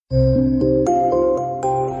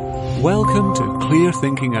Welcome to Clear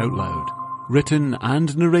Thinking Out Loud, written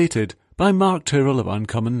and narrated by Mark Tyrrell of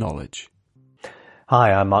Uncommon Knowledge.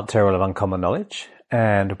 Hi, I'm Mark Tyrrell of Uncommon Knowledge,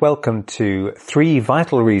 and welcome to 3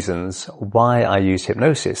 vital reasons why I use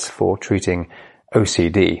hypnosis for treating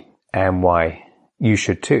OCD, and why you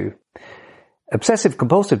should too. Obsessive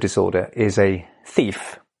compulsive disorder is a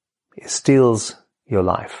thief. It steals your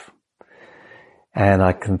life. And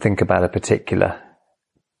I can think about a particular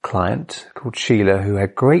client called Sheila who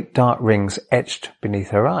had great dark rings etched beneath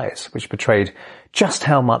her eyes, which betrayed just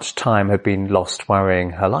how much time had been lost worrying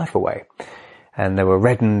her life away. And there were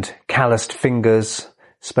reddened, calloused fingers,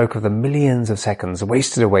 spoke of the millions of seconds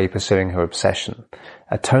wasted away pursuing her obsession.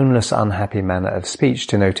 A toneless, unhappy manner of speech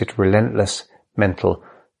denoted relentless mental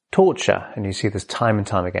torture, and you see this time and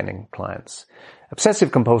time again in clients.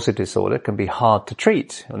 Obsessive compulsive disorder can be hard to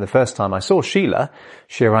treat. And the first time I saw Sheila,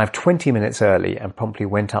 she arrived 20 minutes early and promptly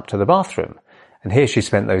went up to the bathroom. And here she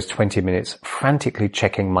spent those 20 minutes frantically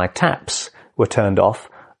checking my taps were turned off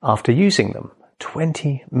after using them.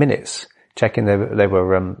 20 minutes checking they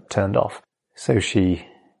were turned off. So she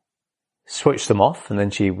switched them off, and then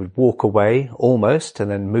she would walk away almost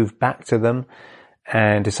and then move back to them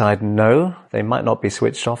and decide, no, they might not be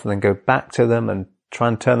switched off, and then go back to them and try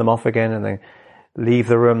and turn them off again, and then leave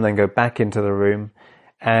the room, then go back into the room.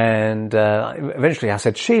 And eventually I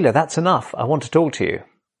said, Sheila, that's enough. I want to talk to you.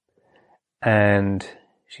 And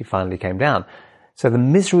she finally came down. So the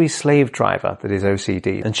misery slave driver that is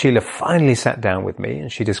OCD. And Sheila finally sat down with me,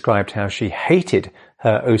 and she described how she hated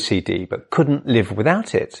her OCD but couldn't live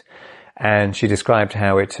without it. And she described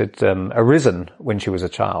how it had arisen when she was a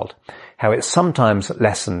child, how it sometimes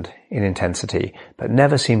lessened in intensity but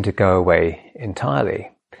never seemed to go away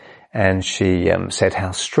entirely. And she said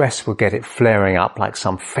how stress will get it flaring up like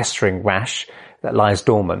some festering rash that lies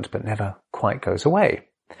dormant but never quite goes away.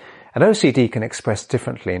 And OCD can express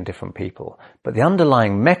differently in different people, but the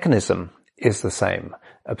underlying mechanism is the same.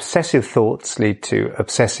 Obsessive thoughts lead to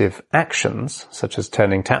obsessive actions, such as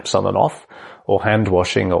turning taps on and off, or hand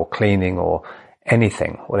washing, or cleaning, or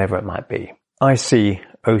anything, whatever it might be. I see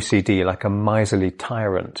OCD like a miserly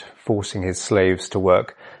tyrant forcing his slaves to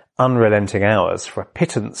work unrelenting hours for a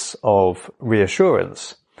pittance of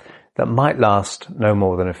reassurance that might last no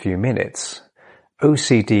more than a few minutes.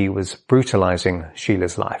 OCD was brutalizing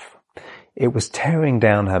Sheila's life. It was tearing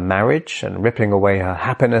down her marriage and ripping away her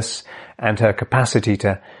happiness and her capacity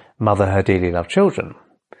to mother her dearly loved children.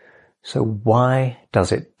 So why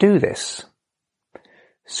does it do this?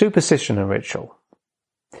 Superstition and ritual.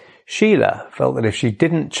 Sheila felt that if she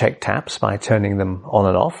didn't check taps by turning them on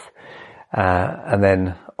and off, and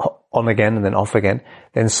then on again and then off again,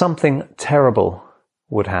 then something terrible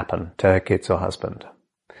would happen to her kids or husband.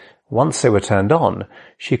 Once they were turned on,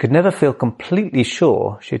 she could never feel completely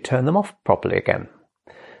sure she'd turn them off properly again.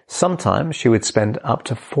 Sometimes she would spend up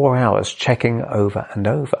to 4 hours checking over and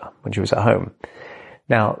over when she was at home.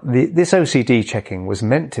 Now, this OCD checking was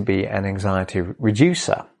meant to be an anxiety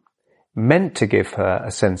reducer, meant to give her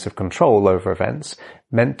a sense of control over events,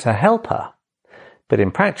 meant to help her. But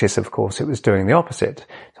in practice, of course, it was doing the opposite.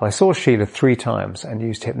 So I saw Sheila 3 times and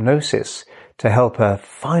used hypnosis to help her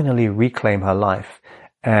finally reclaim her life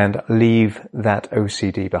and leave that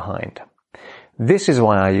OCD behind. This is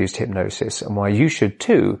why I used hypnosis, and why you should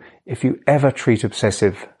too if you ever treat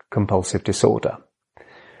obsessive compulsive disorder.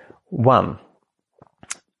 1.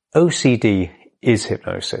 OCD is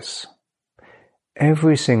hypnosis.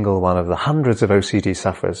 Every single one of the hundreds of OCD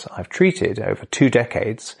sufferers I've treated over 2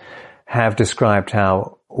 decades have described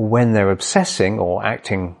how when they're obsessing or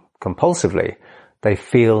acting compulsively, they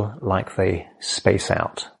feel like they space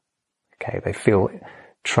out. Okay, they feel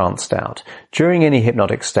tranced out. During any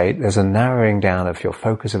hypnotic state, there's a narrowing down of your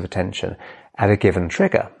focus of attention at a given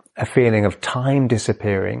trigger, a feeling of time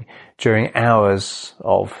disappearing during hours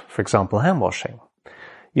of, for example, hand washing.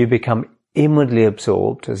 You become inwardly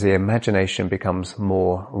absorbed as the imagination becomes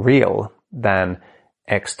more real than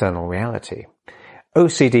external reality.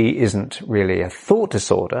 OCD isn't really a thought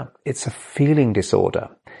disorder, it's a feeling disorder,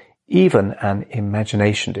 even an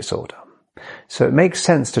imagination disorder. So it makes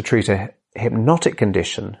sense to treat a hypnotic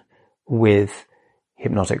condition with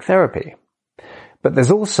hypnotic therapy. But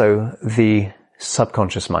there's also the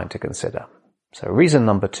subconscious mind to consider. So reason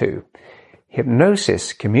number 2,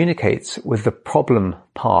 hypnosis communicates with the problem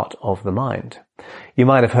part of the mind. You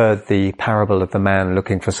might have heard the parable of the man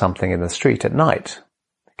looking for something in the street at night.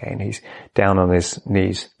 Okay, and he's down on his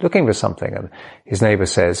knees looking for something, and his neighbor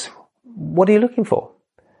says, "What are you looking for?"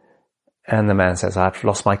 And the man says, "I've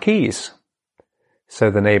lost my keys." So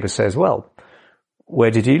the neighbor says, "Well, where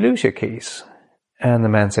did you lose your keys?" And the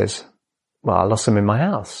man says, "Well, I lost them in my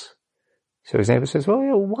house." So his neighbour says, well,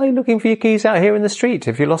 why are you looking for your keys out here in the street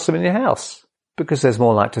if you lost them in your house? Because there's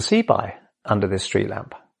more light to see by under this street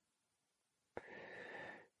lamp.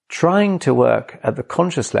 Trying to work at the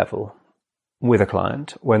conscious level with a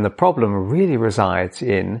client when the problem really resides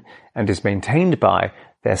in and is maintained by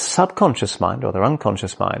their subconscious mind or their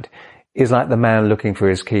unconscious mind is like the man looking for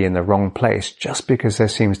his key in the wrong place just because there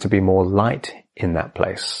seems to be more light in that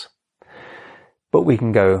place. But we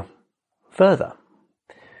can go further.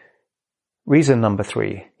 Reason number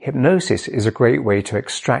 3, hypnosis is a great way to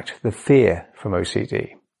extract the fear from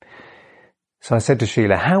OCD. So I said to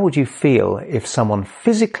Sheila, how would you feel if someone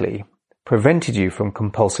physically prevented you from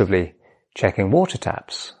compulsively checking water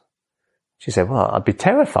taps? She said, well, I'd be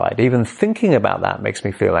terrified. Even thinking about that makes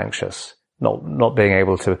me feel anxious, not being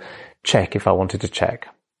able to check if I wanted to check.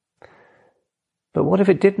 But what if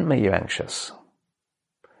it didn't make you anxious?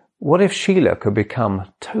 What if Sheila could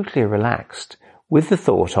become totally relaxed with the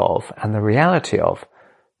thought of and the reality of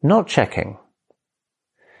not checking?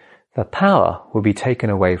 The power will be taken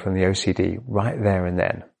away from the OCD right there and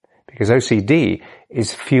then, because OCD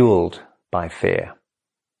is fueled by fear.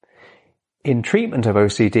 In treatment of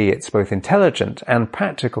OCD, it's both intelligent and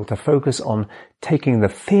practical to focus on taking the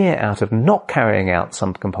fear out of not carrying out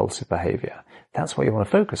some compulsive behavior. That's what you want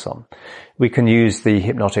to focus on. We can use the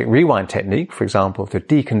hypnotic rewind technique, for example, to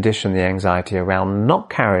decondition the anxiety around not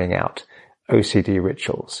carrying out OCD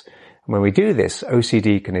rituals. And when we do this,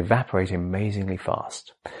 OCD can evaporate amazingly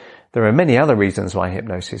fast. There are many other reasons why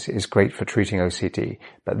hypnosis is great for treating OCD,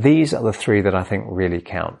 but these are the 3 that I think really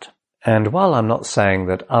count. And while I'm not saying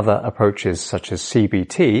that other approaches such as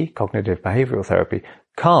CBT, cognitive behavioral therapy,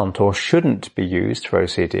 can't or shouldn't be used for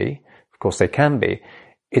OCD, of course they can be,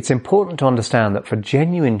 it's important to understand that for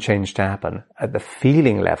genuine change to happen at the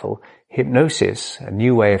feeling level, hypnosis, a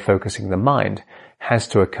new way of focusing the mind, has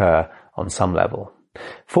to occur on some level.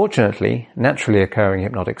 Fortunately, naturally occurring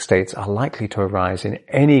hypnotic states are likely to arise in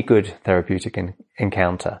any good therapeutic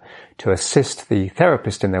encounter to assist the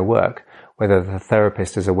therapist in their work, whether the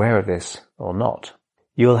therapist is aware of this or not.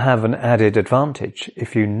 You'll have an added advantage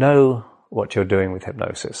if you know what you're doing with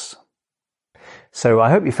hypnosis. So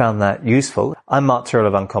I hope you found that useful. I'm Mark Tyrrell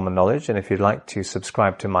of Uncommon Knowledge, and if you'd like to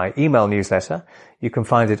subscribe to my email newsletter, you can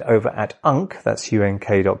find it over at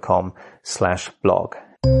unk.com/blog.